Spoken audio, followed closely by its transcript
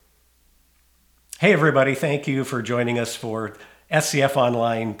Hey, everybody. Thank you for joining us for SCF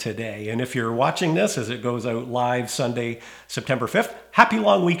Online today. And if you're watching this as it goes out live Sunday, September 5th, happy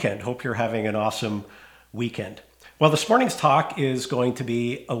long weekend. Hope you're having an awesome weekend. Well, this morning's talk is going to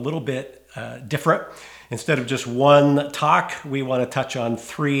be a little bit different. Instead of just one talk, we want to touch on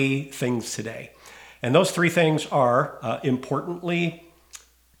three things today. And those three things are, importantly,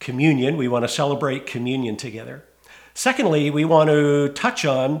 communion. We want to celebrate communion together. Secondly, we want to touch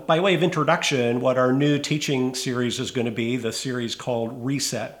on, by way of introduction, what our new teaching series is going to be, the series called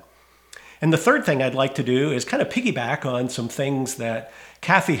Reset. And the third thing I'd like to do is kind of piggyback on some things that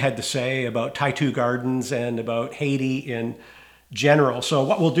Kathy had to say about Taitu Gardens and about Haiti in general. So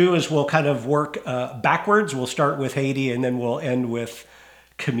what we'll do is we'll kind of work backwards. We'll start with Haiti and then we'll end with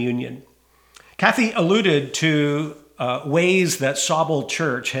communion. Kathy alluded to ways that Sauble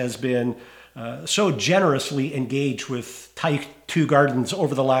Church has been so generously engaged with Taitu Gardens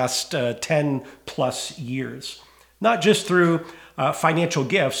over the last 10 plus years. Not just through financial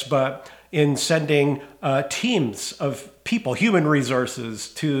gifts, but in sending teams of people, human resources,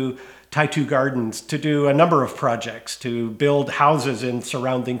 to Taitu Gardens to do a number of projects, to build houses in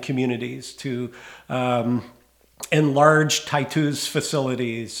surrounding communities, to enlarge Taitu's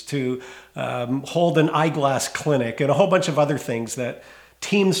facilities, to hold an eyeglass clinic, and a whole bunch of other things that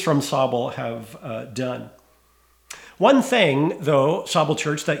teams from Sauble have done. One thing, though, Sauble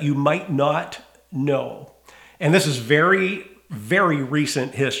Church, that you might not know, and this is very, very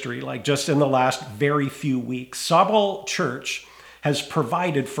recent history, like just in the last very few weeks, Sauble Church has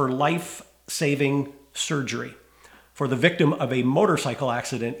provided for life-saving surgery for the victim of a motorcycle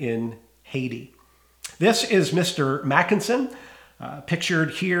accident in Haiti. This is Mr. Mackinson,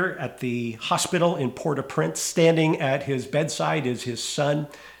 pictured here at the hospital in Port-au-Prince. Standing at his bedside is his son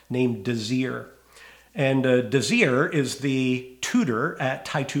named Desir. And Desir is the tutor at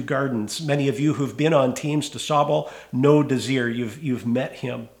Taitu Gardens. Many of you who've been on teams to Sauble know Desir. You've met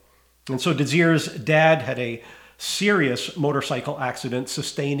him. And so Desir's dad had a serious motorcycle accident,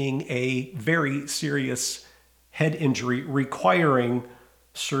 sustaining a very serious head injury requiring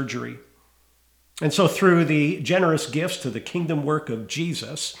surgery. And so through the generous gifts to the kingdom work of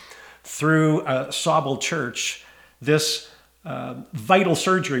Jesus, through Sauble Church, this vital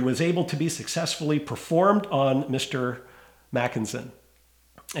surgery was able to be successfully performed on Mr. Mackinson.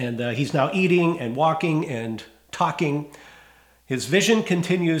 And he's now eating and walking and talking. His vision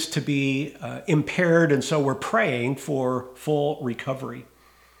continues to be impaired, and so we're praying for full recovery.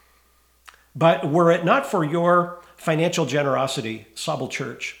 But were it not for your financial generosity, Sauble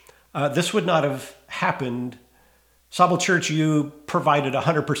Church, this would not have happened. Sauble Church, you provided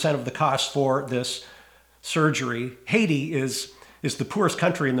 100% of the cost for this surgery. Haiti is the poorest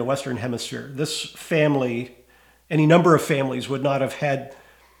country in the Western Hemisphere. This family, any number of families, would not have had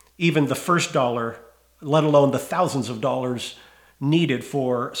even the first dollar, let alone the thousands of dollars needed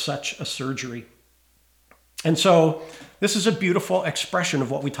for such a surgery. And so this is a beautiful expression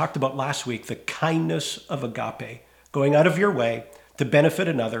of what we talked about last week, the kindness of agape, going out of your way to benefit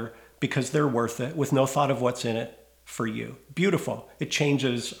another because they're worth it, with no thought of what's in it for you. Beautiful. It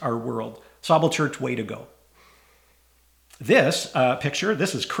changes our world. Sauble Church, way to go. This picture,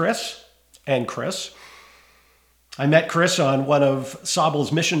 this is Chris and Chris. I met Chris on one of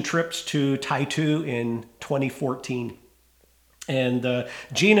Sauble's mission trips to Taitu in 2014. And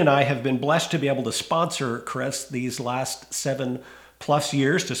Jean and I have been blessed to be able to sponsor Chris these last 7+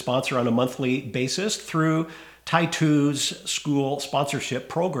 years, to sponsor on a monthly basis through Taitu's school sponsorship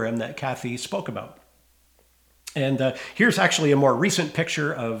program that Kathy spoke about. And here's actually a more recent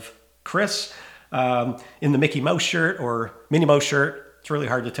picture of Chris in the Mickey Mouse shirt or Minnie Mouse shirt. It's really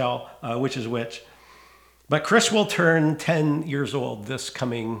hard to tell which is which. But Chris will turn 10 years old this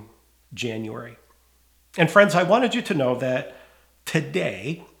coming January. And friends, I wanted you to know that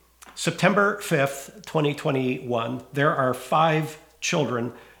today, September 5th, 2021, there are 5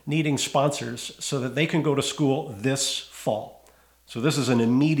 children needing sponsors so that they can go to school this fall. So this is an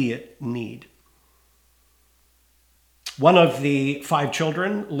immediate need. One of the 5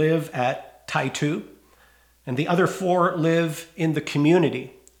 children live at Taitu, and the other 4 live in the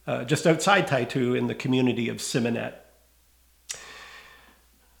community, just outside Taitu in the community of Simonette.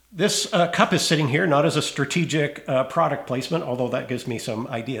 This cup is sitting here not as a strategic product placement, although that gives me some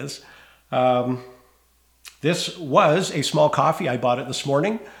ideas. This was a small coffee. I bought it this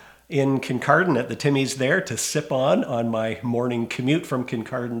morning in Kincardine at the Timmy's there to sip on my morning commute from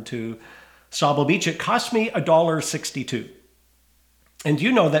Kincardine to Sauble Beach. It cost me $1.62. And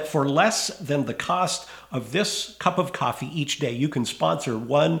you know that for less than the cost of this cup of coffee each day, you can sponsor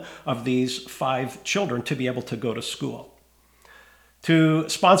one of these 5 children to be able to go to school. To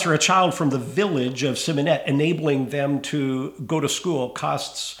sponsor a child from the village of Simonette, enabling them to go to school,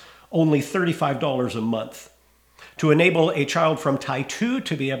 costs only $35 a month. To enable a child from Taitu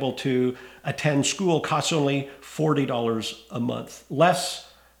to be able to attend school costs only $40 a month,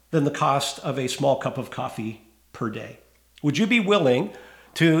 less than the cost of a small cup of coffee per day. Would you be willing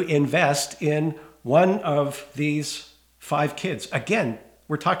to invest in one of these 5 kids? Again,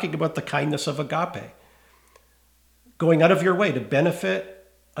 we're talking about the kindness of agape. Going out of your way to benefit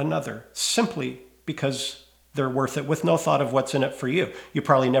another simply because they're worth it, with no thought of what's in it for you. You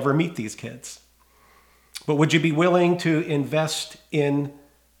probably never meet these kids. But would you be willing to invest in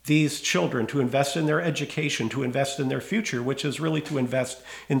these children, to invest in their education, to invest in their future, which is really to invest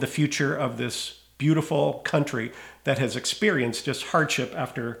in the future of this beautiful country that has experienced just hardship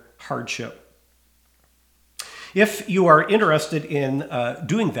after hardship? If you are interested in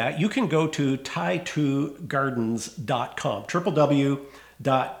doing that, you can go to taitogardens.com,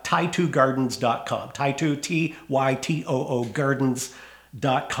 www.taitogardens.com, Taitu, T-Y-T-O-O,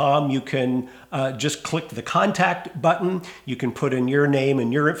 gardens.com. You can just click the contact button. You can put in your name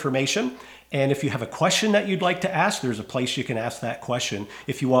and your information. And if you have a question that you'd like to ask, there's a place you can ask that question.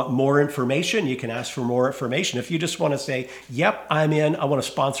 If you want more information, you can ask for more information. If you just want to say, yep, I'm in, I want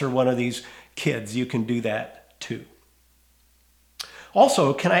to sponsor one of these kids, you can do that too.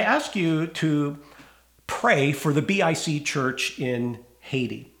 Also, can I ask you to pray for the BIC Church in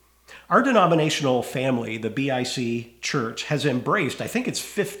Haiti? Our denominational family, the BIC Church, has embraced, I think it's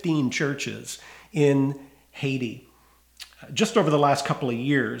 15 churches in Haiti just over the last couple of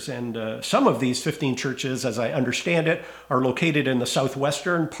years. And some of these 15 churches, as I understand it, are located in the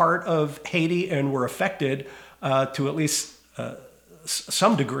southwestern part of Haiti and were affected to at least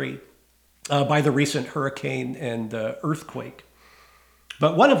some degree by the recent hurricane and earthquake.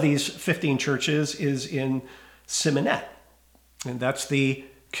 But one of these 15 churches is in Simonette, and that's the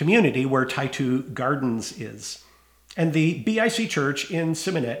community where Taitu Gardens is. And the BIC Church in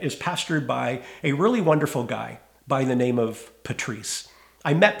Simonette is pastored by a really wonderful guy by the name of Patrice.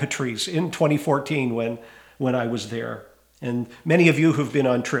 I met Patrice in 2014 when I was there, and many of you who've been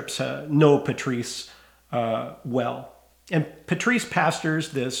on trips know Patrice well. And Patrice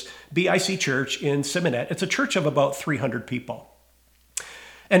pastors this BIC church in Simonette. It's a church of about 300 people.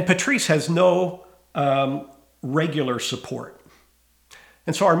 And Patrice has no regular support.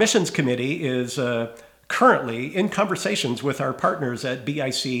 And so our missions committee is currently in conversations with our partners at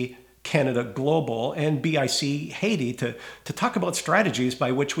BIC Canada Global and BIC Haiti to talk about strategies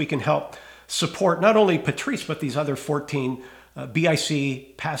by which we can help support not only Patrice, but these other 14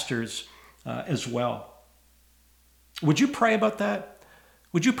 BIC pastors as well. Would you pray about that?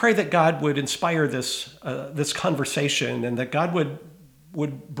 Would you pray that God would inspire this conversation and that God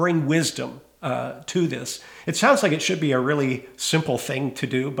would bring wisdom to this? It sounds like it should be a really simple thing to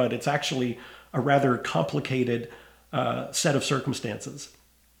do, but it's actually a rather complicated set of circumstances.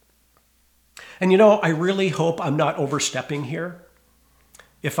 And I really hope I'm not overstepping here.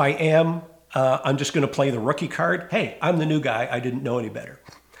 If I am, I'm just going to play the rookie card. Hey, I'm the new guy. I didn't know any better.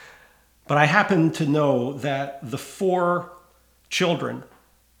 But I happen to know that the 4 children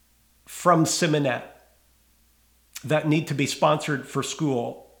from Simonette that need to be sponsored for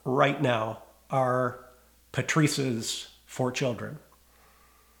school right now are Patrice's 4 children.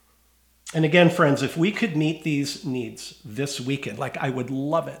 And again, friends, if we could meet these needs this weekend, like I would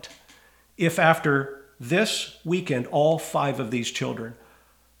love it if after this weekend, all 5 of these children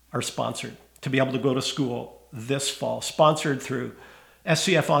are sponsored to be able to go to school this fall, sponsored through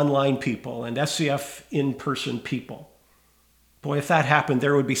SCF online people and SCF in-person people. Boy, if that happened,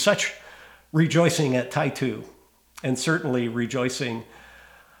 there would be such rejoicing at Taitu, and certainly rejoicing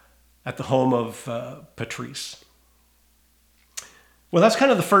at the home of Patrice. Well, that's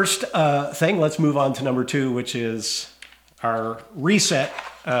kind of the first thing. Let's move on to number 2, which is our Reset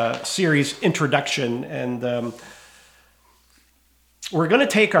series introduction. And we're going to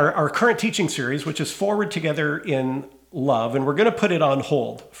take our current teaching series, which is Forward Together in Love, and we're going to put it on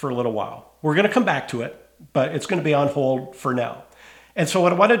hold for a little while. We're going to come back to it, but it's going to be on hold for now. And so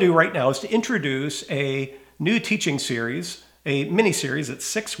what I want to do right now is to introduce a new teaching series, a mini-series. It's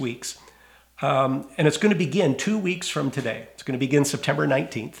 6 weeks, and it's going to begin 2 weeks from today. It's going to begin September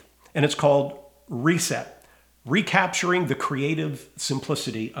 19th, and it's called Reset, Recapturing the Creative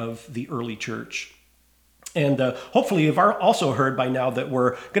Simplicity of the Early Church. And hopefully you've also heard by now that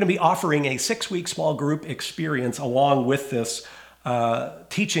we're going to be offering a 6-week small group experience along with this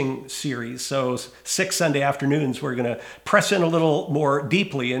teaching series. So 6 Sunday afternoons, we're going to press in a little more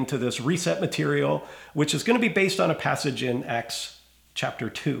deeply into this reset material, which is going to be based on a passage in Acts chapter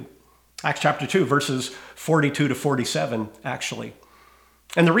 2. Acts chapter 2, verses 42 to 47, actually.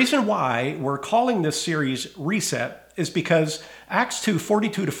 And the reason why we're calling this series Reset is because Acts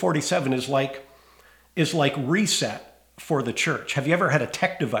 2:42 to 47 is like reset for the church. Have you ever had a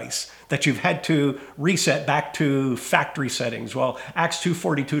tech device that you've had to reset back to factory settings? Well, Acts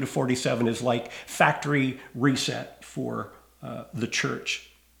 2:42 to 47 is like factory reset for the church.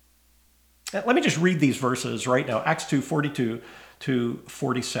 Let me just read these verses right now. Acts 2:42 to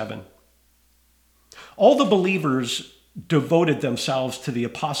 47. All the believers devoted themselves to the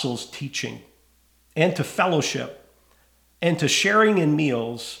apostles' teaching and to fellowship and to sharing in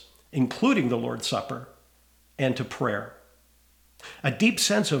meals, including the Lord's Supper, and to prayer. A deep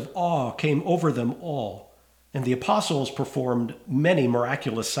sense of awe came over them all, and the apostles performed many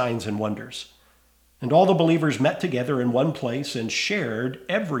miraculous signs and wonders. And all the believers met together in one place and shared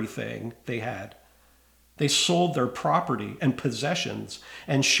everything they had. They sold their property and possessions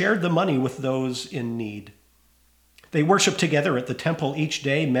and shared the money with those in need. They worshiped together at the temple each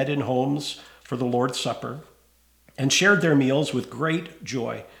day, met in homes for the Lord's Supper, and shared their meals with great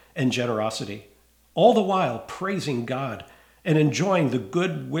joy and generosity, all the while praising God and enjoying the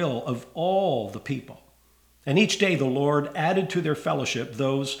goodwill of all the people. And each day the Lord added to their fellowship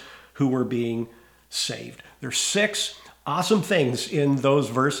those who were being saved. There's 6 awesome things in those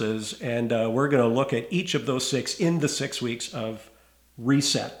verses, and we're going to look at each of those 6 in the 6 weeks of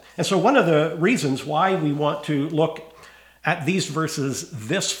Reset. And so one of the reasons why we want to look at these verses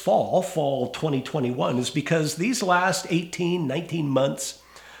this fall 2021, is because these last 18, 19 months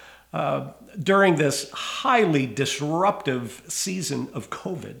during this highly disruptive season of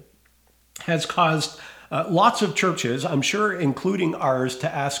COVID has caused lots of churches, I'm sure including ours,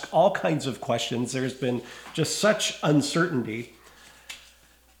 to ask all kinds of questions. There's been just such uncertainty.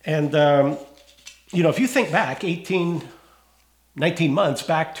 And, if you think back 18, 19 months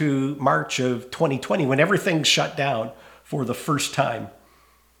back to March of 2020, when everything shut down for the first time,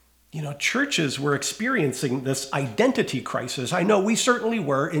 churches were experiencing this identity crisis. I know we certainly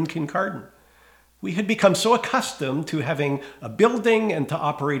were in Kincardine. We had become so accustomed to having a building and to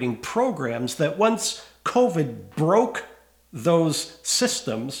operating programs that once COVID broke those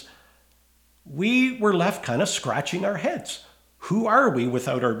systems, we were left kind of scratching our heads. Who are we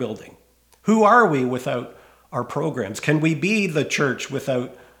without our building? Who are we without our programs? Can we be the church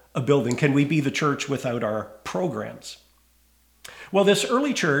without a building? Can we be the church without our programs? Well, this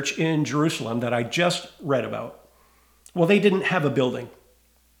early church in Jerusalem that I just read about, well, they didn't have a building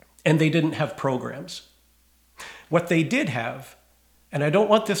and they didn't have programs. What they did have, and I don't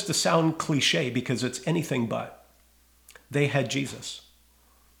want this to sound cliche because it's anything but, they had Jesus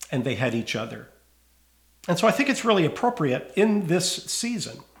and they had each other. And so I think it's really appropriate in this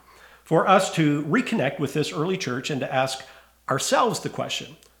season for us to reconnect with this early church and to ask ourselves the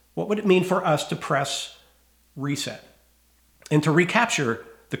question, what would it mean for us to press reset and to recapture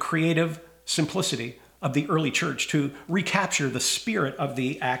the creative simplicity of the early church, to recapture the spirit of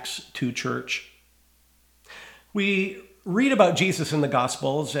the Acts 2 church? We read about Jesus in the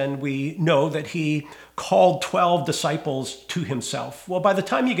Gospels and we know that he called 12 disciples to himself. Well, by the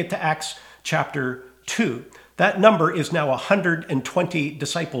time you get to Acts chapter 2, that number is now 120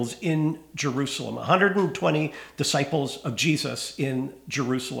 disciples in Jerusalem, 120 disciples of Jesus in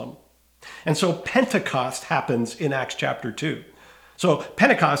Jerusalem. And so Pentecost happens in Acts chapter 2. So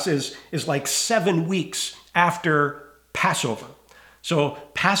Pentecost is like 7 weeks after Passover. So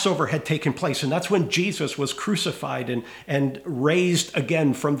Passover had taken place, and that's when Jesus was crucified and raised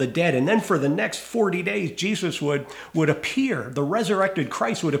again from the dead. And then for the next 40 days, Jesus would appear. The resurrected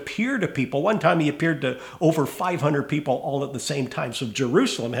Christ would appear to people. One time he appeared to over 500 people all at the same time. So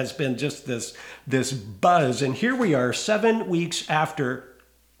Jerusalem has been just this buzz. And here we are 7 weeks after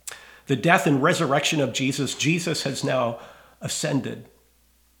the death and resurrection of Jesus. Jesus has now ascended.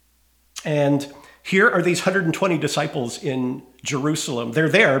 And here are these 120 disciples in Jerusalem. They're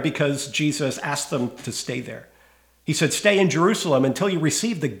there because Jesus asked them to stay there. He said, stay in Jerusalem until you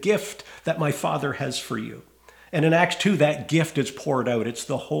receive the gift that my Father has for you. And in Acts 2, that gift is poured out. It's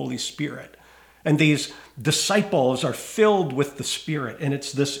the Holy Spirit. And these disciples are filled with the Spirit. And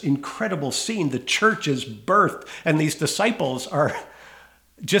it's this incredible scene. The church is birthed. And these disciples are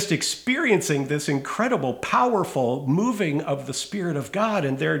just experiencing this incredible, powerful moving of the Spirit of God.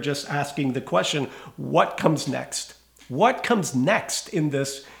 And they're just asking the question, what comes next? What comes next in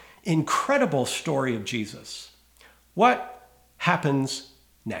this incredible story of Jesus? What happens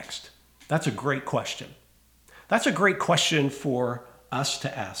next? That's a great question. That's a great question for us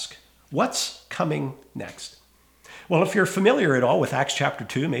to ask. What's coming next? Well, if you're familiar at all with Acts chapter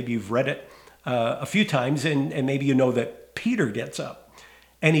 2, maybe you've read it a few times, and maybe you know that Peter gets up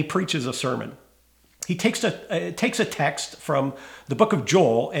and he preaches a sermon. He takes a text from the book of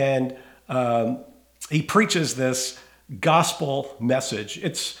Joel, and he preaches this gospel message.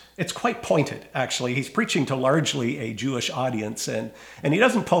 It's quite pointed, actually. He's preaching to largely a Jewish audience, and he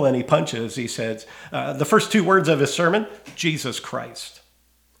doesn't pull any punches. He says, the first two words of his sermon, Jesus Christ.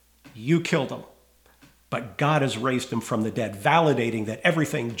 You killed him, but God has raised him from the dead, validating that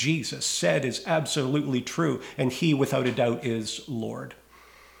everything Jesus said is absolutely true, and he, without a doubt, is Lord.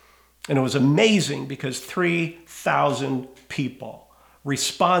 And it was amazing because 3,000 people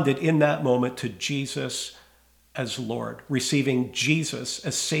responded in that moment to Jesus as Lord, receiving Jesus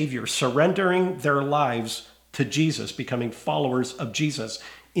as Savior, surrendering their lives to Jesus, becoming followers of Jesus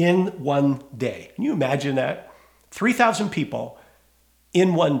in one day. Can you imagine that? 3,000 people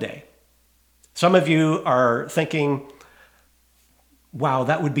in one day. Some of you are thinking, wow,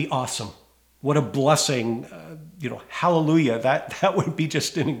 that would be awesome. What a blessing, hallelujah. That would be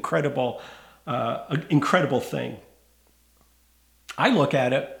just an incredible thing. I look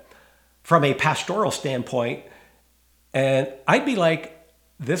at it from a pastoral standpoint, and I'd be like,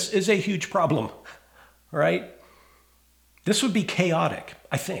 this is a huge problem, right? This would be chaotic,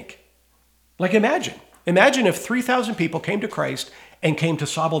 I think. Like imagine if 3,000 people came to Christ and came to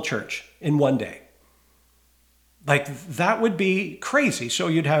Sobel Church in one day. Like that would be crazy. So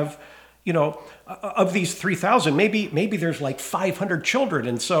you'd have, of these 3,000, maybe there's like 500 children.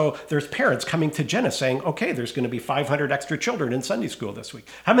 And so there's parents coming to Jenna saying, okay, there's going to be 500 extra children in Sunday school this week.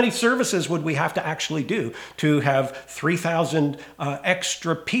 How many services would we have to actually do to have 3,000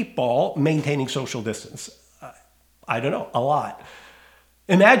 extra people maintaining social distance? I don't know, a lot.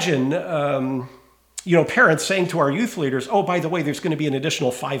 Imagine, parents saying to our youth leaders, oh, by the way, there's going to be an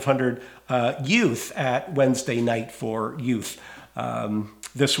additional 500 youth at Wednesday night for youth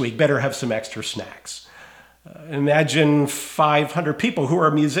this week. Better have some extra snacks. Imagine 500 people who are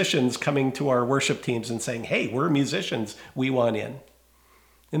musicians coming to our worship teams and saying, hey, we're musicians, we want in.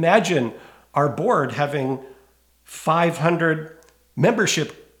 Imagine our board having 500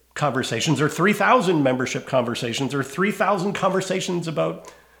 membership conversations or 3,000 membership conversations or 3,000 conversations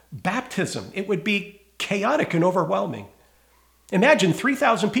about baptism. It would be chaotic and overwhelming. Imagine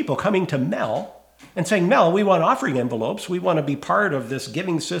 3,000 people coming to Mel and saying, Mel, we want offering envelopes. We want to be part of this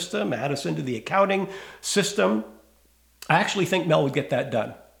giving system, add us into the accounting system. I actually think Mel would get that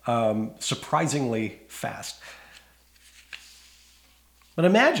done surprisingly fast. But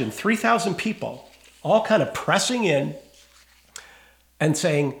imagine 3,000 people all kind of pressing in and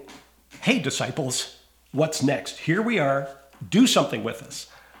saying, hey, disciples, what's next? Here we are. Do something with us.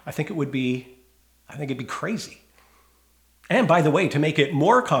 I think it'd be crazy. And by the way, to make it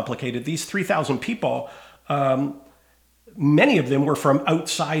more complicated, these 3,000 people, many of them were from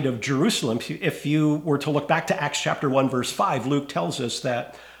outside of Jerusalem. If you were to look back to Acts chapter 1, verse 5, Luke tells us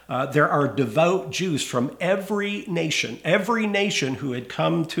that there are devout Jews from every nation who had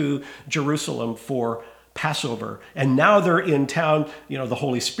come to Jerusalem for Passover. And now they're in town. The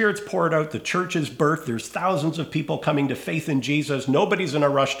Holy Spirit's poured out. The church is birthed. There's thousands of people coming to faith in Jesus. Nobody's in a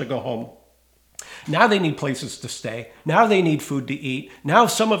rush to go home. Now they need places to stay. Now they need food to eat. Now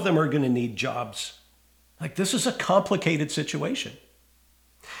some of them are going to need jobs. Like this is a complicated situation.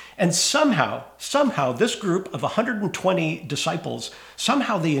 And somehow, this group of 120 disciples,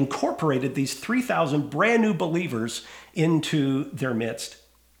 somehow they incorporated these 3,000 brand new believers into their midst.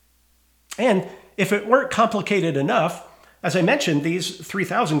 And if it weren't complicated enough, as I mentioned, these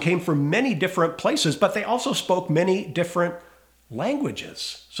 3,000 came from many different places, but they also spoke many different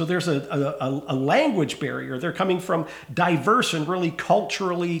languages. So there's a language barrier. They're coming from diverse and really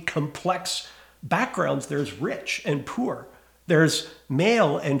culturally complex backgrounds. There's rich and poor. There's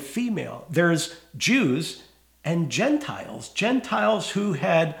male and female. There's Jews and Gentiles. Gentiles who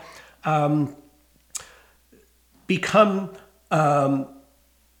had become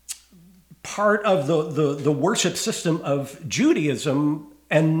part of the worship system of Judaism,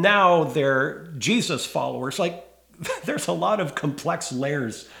 and now they're Jesus followers. Like, there's a lot of complex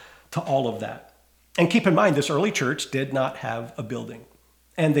layers to all of that. And keep in mind, this early church did not have a building,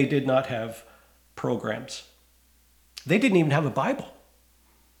 and they did not have programs. They didn't even have a Bible.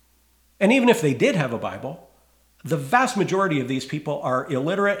 And even if they did have a Bible, the vast majority of these people are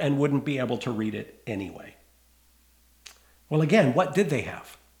illiterate and wouldn't be able to read it anyway. Well, again, what did they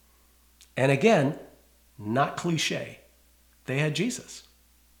have? And again, not cliche. They had Jesus,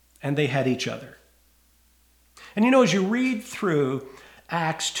 and they had each other. And as you read through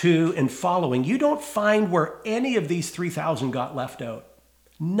Acts 2 and following, you don't find where any of these 3,000 got left out.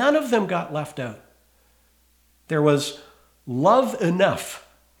 None of them got left out. There was love enough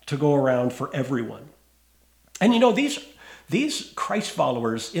to go around for everyone. And these Christ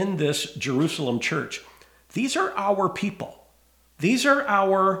followers in this Jerusalem church, these are our people. These are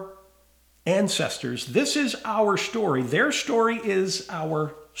our ancestors. This is our story. Their story is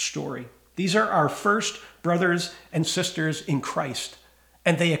our story. These are our first brothers and sisters in Christ.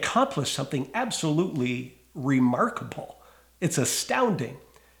 And they accomplished something absolutely remarkable. It's astounding.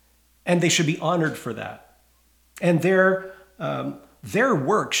 And they should be honored for that. And their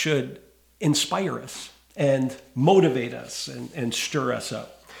work should inspire us and motivate us and stir us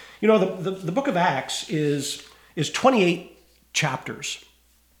up. You know, the book of Acts is 28 chapters.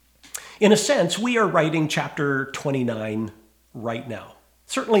 In a sense, we are writing chapter 29 right now.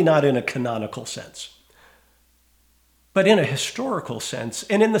 Certainly not in a canonical sense, but in a historical sense,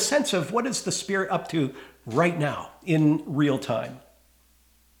 and in the sense of what is the Spirit up to right now in real time.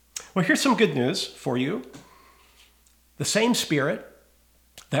 Well, here's some good news for you. The same Spirit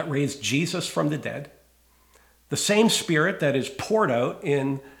that raised Jesus from the dead, the same Spirit that is poured out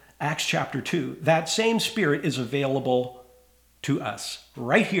in Acts chapter 2, that same Spirit is available to us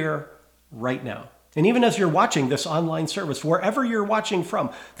right here, right now. And even as you're watching this online service, wherever you're watching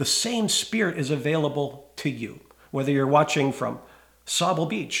from, the same Spirit is available to you. Whether you're watching from Sauble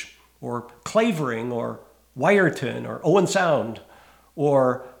Beach or Clavering or Wyerton or Owen Sound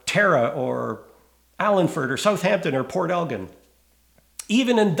or Tara or Allenford or Southampton or Port Elgin,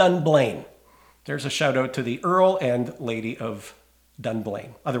 even in Dunblane, there's a shout out to the Earl and Lady of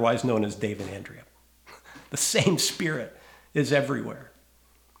Dunblane, otherwise known as Dave and Andrea. The same Spirit is everywhere.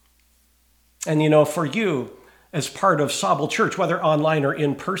 And you know, for you, as part of Sauble Church, whether online or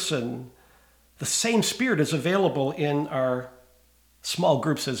in person, the same Spirit is available in our small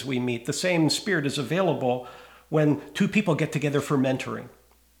groups as we meet. The same Spirit is available when two people get together for mentoring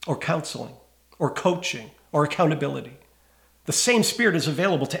or counseling or coaching or accountability. The same Spirit is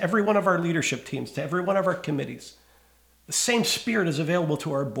available to every one of our leadership teams, to every one of our committees. The same Spirit is available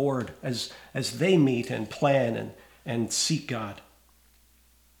to our board as they meet and plan and seek God.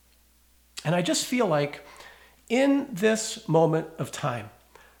 And I just feel like in this moment of time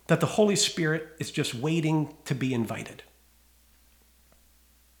that the Holy Spirit is just waiting to be invited.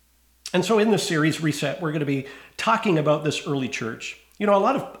 And so in this series, Reset, we're going to be talking about this early church. You know,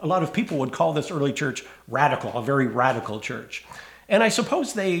 a lot of people would call this early church radical, a very radical church. And I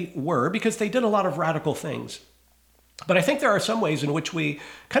suppose they were, because they did a lot of radical things. But I think there are some ways in which we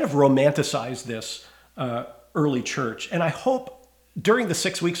kind of romanticize this early church. And I hope during the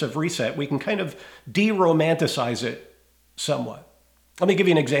 6 weeks of Reset, we can kind of de-romanticize it somewhat. Let me give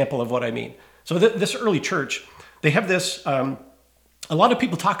you an example of what I mean. So this early church, they have this, a lot of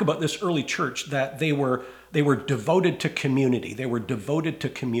people talk about this early church that they were devoted to community. They were devoted to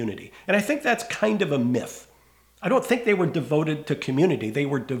community. And I think that's kind of a myth. I don't think they were devoted to community. They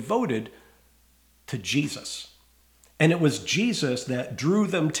were devoted to Jesus. And it was Jesus that drew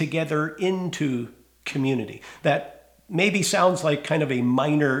them together into community. That maybe sounds like kind of a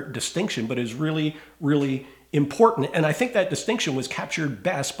minor distinction, but is really, really important. And I think that distinction was captured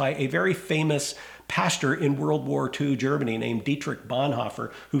best by a very famous pastor in World War II Germany named Dietrich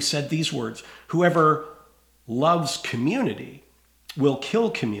Bonhoeffer, who said these words: "Whoever loves community will kill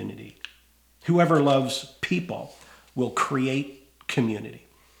community. Whoever loves people will create community."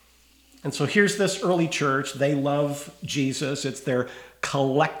 And so here's this early church. They love Jesus. It's their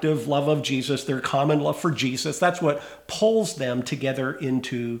collective love of Jesus, their common love for Jesus. That's what pulls them together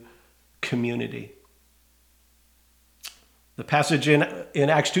into community. The passage in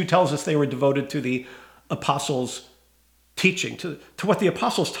Acts 2 tells us they were devoted to the apostles' teaching, to what the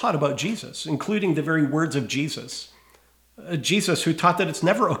apostles taught about Jesus, including the very words of Jesus. Jesus who taught that it's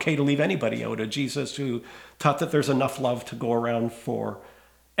never okay to leave anybody out. A Jesus who taught that there's enough love to go around for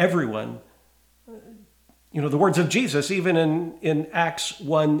everyone. You know, the words of Jesus, even in Acts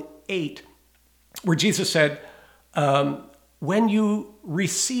 1:8, where Jesus said, when you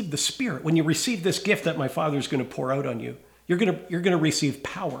receive the Spirit, when you receive this gift that my Father is going to pour out on you, you're going to receive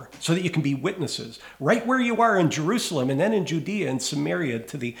power so that you can be witnesses right where you are in Jerusalem and then in Judea and Samaria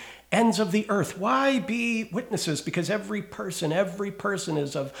to the ends of the earth. Why be witnesses? Because every person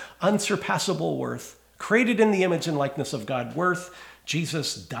is of unsurpassable worth, created in the image and likeness of God, worth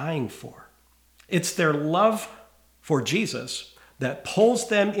Jesus dying for. It's their love for Jesus that pulls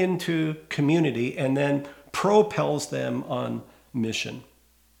them into community and then propels them on mission.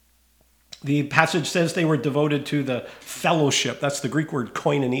 The passage says they were devoted to the fellowship. That's the Greek word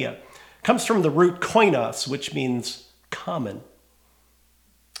koinonia. It comes from the root koinos, which means common.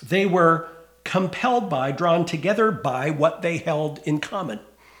 They were compelled by, drawn together by what they held in common.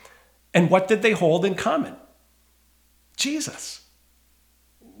 And what did they hold in common? Jesus.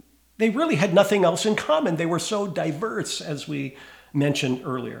 They really had nothing else in common. They were so diverse, as we mentioned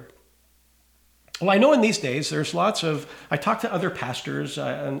earlier. Well, I know in these days there's I talk to other pastors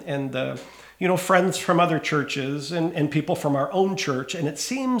and friends from other churches and people from our own church, and it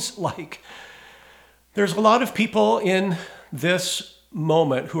seems like there's a lot of people in this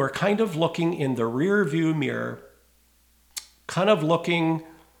moment who are kind of looking in the rear view mirror, kind of looking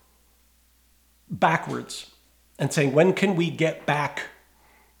backwards and saying, when can we get back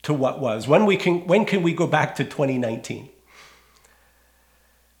to what was? When can we go back to 2019?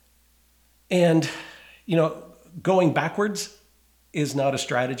 And, going backwards is not a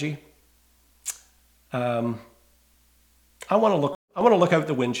strategy. I want to look out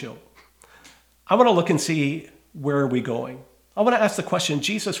the windshield. I want to look and see, where are we going? I want to ask the question,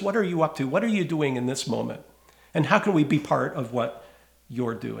 Jesus, what are you up to? What are you doing in this moment? And how can we be part of what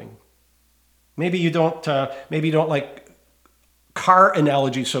you're doing? Maybe you don't like car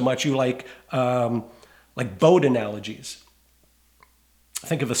analogies so much. You like boat analogies.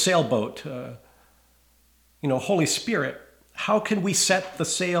 Think of a sailboat. Holy Spirit, how can we set the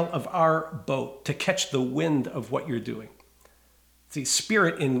sail of our boat to catch the wind of what you're doing? See,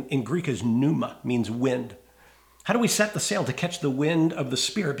 spirit in Greek is pneuma, means wind. How do we set the sail to catch the wind of the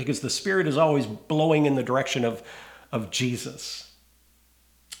Spirit? Because the Spirit is always blowing in the direction of Jesus.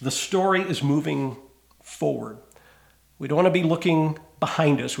 The story is moving forward. We don't want to be looking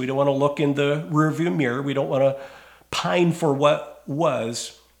behind us. We don't want to look in the rearview mirror. We don't want to pine for what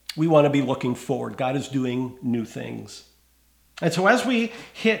was. We want to be looking forward. God is doing new things. And so as we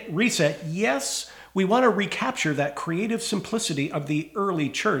hit reset, yes, we want to recapture that creative simplicity of the early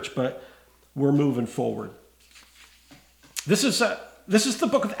church, but we're moving forward. This is the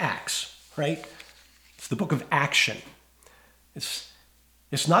book of Acts, right? It's the book of action.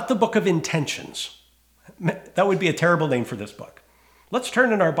 It's not the book of intentions. That would be a terrible name for this book. Let's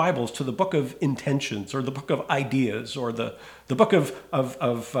turn in our Bibles to the book of intentions, or the book of ideas, or the book of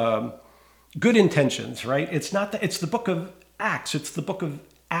good intentions, right? It's the book of Acts. It's the book of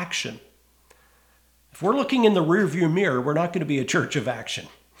action. If we're looking in the rearview mirror, we're not going to be a church of action.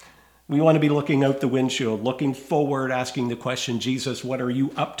 We want to be looking out the windshield, looking forward, asking the question, Jesus, what are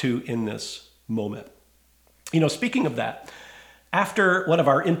you up to in this moment? Speaking of that, after one of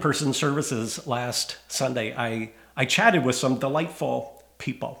our in-person services last Sunday, I chatted with some delightful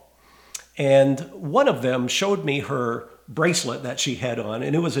people. And one of them showed me her bracelet that she had on,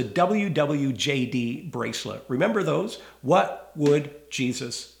 and it was a WWJD bracelet. Remember those? What would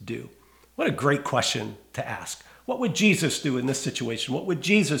Jesus do? What a great question to ask. What would Jesus do in this situation? What would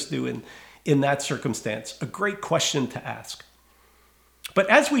Jesus do in that circumstance? A great question to ask. But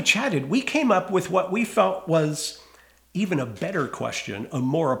as we chatted, we came up with what we felt was even a better question, a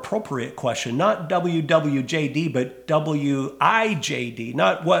more appropriate question, not WWJD, but WIJD,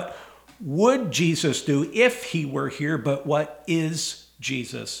 not what would Jesus do if he were here, but what is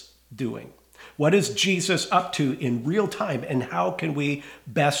Jesus doing? What is Jesus up to in real time, and how can we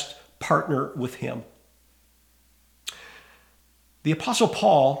best partner with him? The Apostle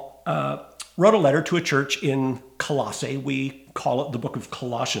Paul wrote a letter to a church in Colossae. We call it the book of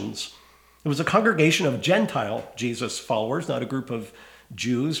Colossians. It was a congregation of Gentile Jesus followers, not a group of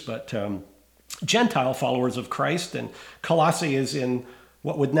Jews, but Gentile followers of Christ. And Colossae is in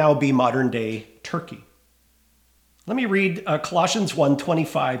what would now be modern-day Turkey. Let me read Colossians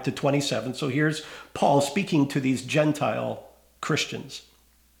 1:25 to 27. So here's Paul speaking to these Gentile Christians.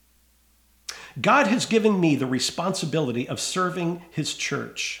 God has given me the responsibility of serving his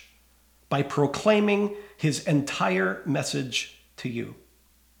church by proclaiming his entire message to you.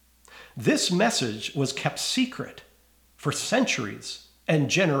 This message was kept secret for centuries and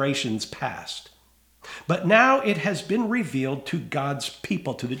generations past, but now it has been revealed to God's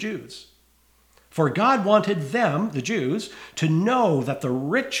people, to the Jews. For God wanted them, the Jews, to know that the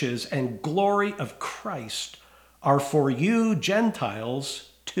riches and glory of Christ are for you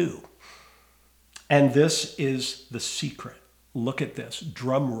Gentiles too. And this is the secret. Look at this,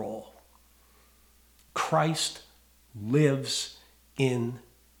 drum roll. Christ lives in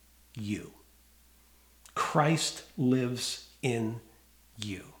you. Christ lives in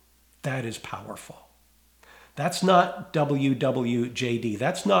you. That is powerful. That's not WWJD.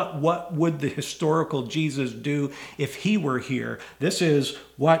 That's not what would the historical Jesus do if he were here. This is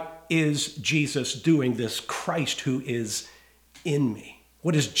what is Jesus doing, this Christ who is in me.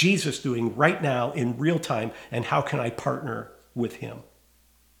 What is Jesus doing right now in real time, and how can I partner with him?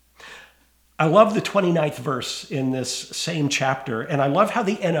 I love the 29th verse in this same chapter, and I love how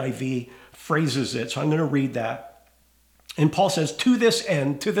the NIV phrases it, so I'm going to read that. And Paul says, to this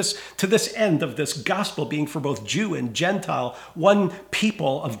end, to this end of this gospel being for both Jew and Gentile, one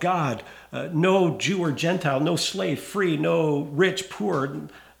people of God, no Jew or Gentile, no slave, free, no rich, poor,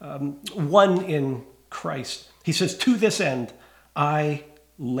 one in Christ. He says, to this end, I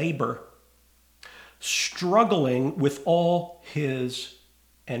labor, struggling with all his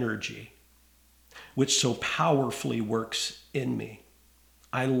energy, which so powerfully works in me.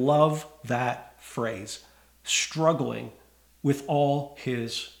 I love that phrase, struggling with all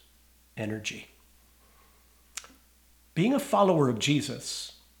his energy. Being a follower of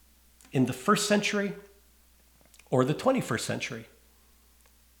Jesus in the first century or the 21st century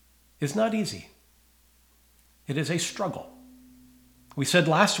is not easy. It is a struggle. We said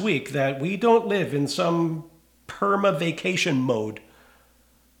last week that we don't live in some perma-vacation mode.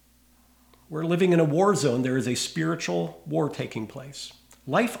 We're living in a war zone. There is a spiritual war taking place.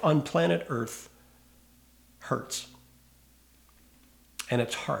 Life on planet Earth hurts. And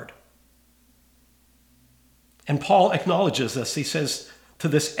it's hard. And Paul acknowledges this. He says, to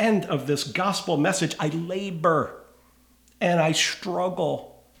this end of this gospel message, I labor and I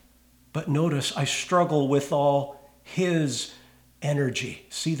struggle. But notice, I struggle with all his energy.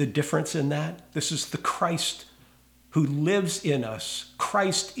 See the difference in that? This is the Christ who lives in us,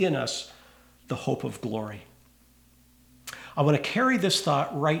 Christ in us, the hope of glory. I want to carry this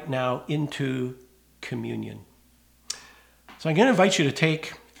thought right now into communion. So I'm going to invite you to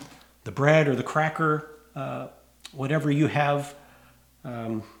take the bread or the cracker, whatever you have.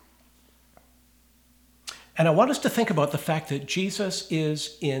 And I want us to think about the fact that Jesus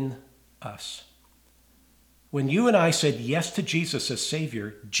is in us. When you and I said yes to Jesus as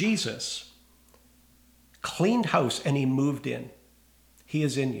Savior, Jesus cleaned house and he moved in. He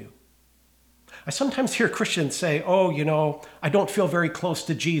is in you. I sometimes hear Christians say, oh, I don't feel very close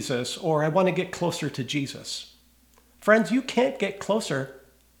to Jesus, or I want to get closer to Jesus. Friends, you can't get closer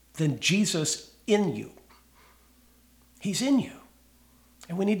than Jesus in you. He's in you.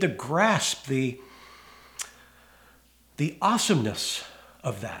 And we need to grasp the awesomeness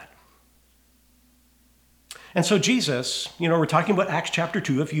of that. And so Jesus, we're talking about Acts chapter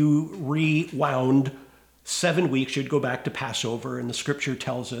 2. If you rewound 7 weeks, you'd go back to Passover, and the scripture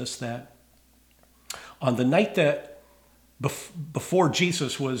tells us that on the night that before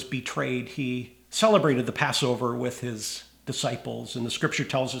Jesus was betrayed, he celebrated the Passover with his disciples. And the scripture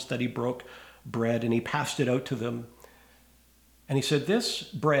tells us that he broke bread and he passed it out to them. And he said, this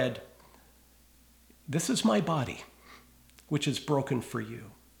bread, this is my body, which is broken for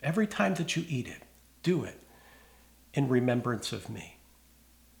you. Every time that you eat it, do it in remembrance of me.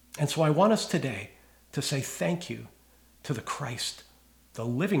 And so I want us today to say thank you to the Christ, the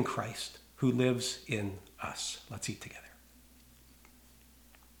living Christ who lives in us. Let's eat together.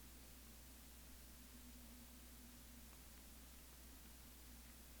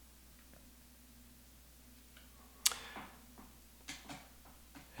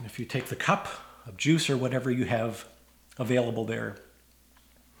 And if you take the cup of juice or whatever you have available there,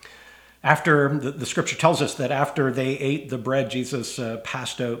 after the scripture tells us that after they ate the bread, Jesus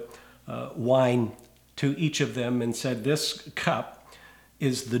passed out wine to each of them and said, this cup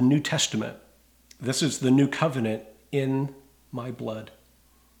is the New Testament. This is the new covenant in my blood.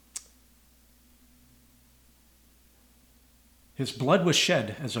 His blood was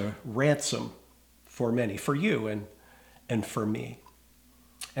shed as a ransom for many, for you and for me.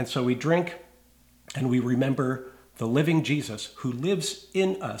 And so we drink and we remember the living Jesus who lives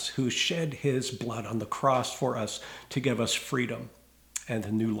in us, who shed his blood on the cross for us to give us freedom and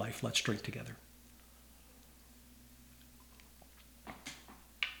a new life. Let's drink together.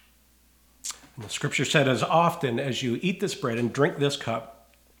 And the scripture said, as often as you eat this bread and drink this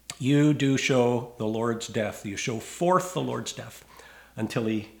cup, you do show the Lord's death. You show forth the Lord's death until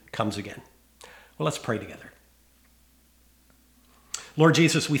he comes again. Well, let's pray together. Lord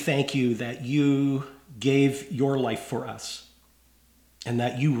Jesus, we thank you that you gave your life for us and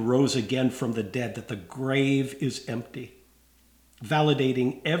that you rose again from the dead, that the grave is empty,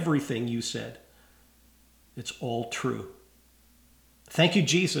 validating everything you said. It's all true. Thank you,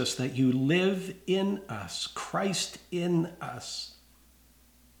 Jesus, that you live in us, Christ in us.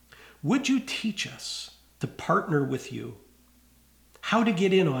 Would you teach us to partner with you, how to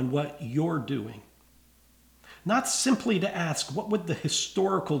get in on what you're doing? Not simply to ask, what would the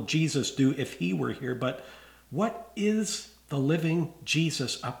historical Jesus do if he were here, but what is the living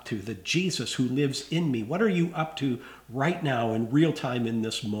Jesus up to, the Jesus who lives in me? What are you up to right now in real time in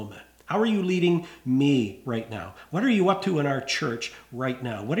this moment? How are you leading me right now? What are you up to in our church right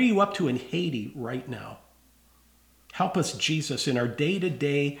now? What are you up to in Haiti right now? Help us, Jesus, in our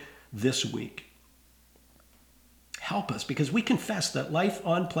day-to-day this week. Help us, because we confess that life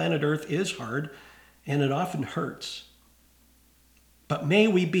on planet Earth is hard and it often hurts. But may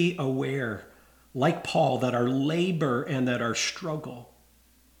we be aware, like Paul, that our labor and that our struggle,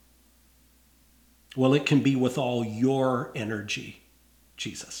 well, it can be with all your energy,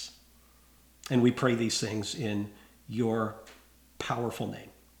 Jesus. And we pray these things in your powerful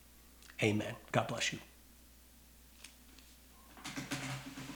name. Amen. God bless you.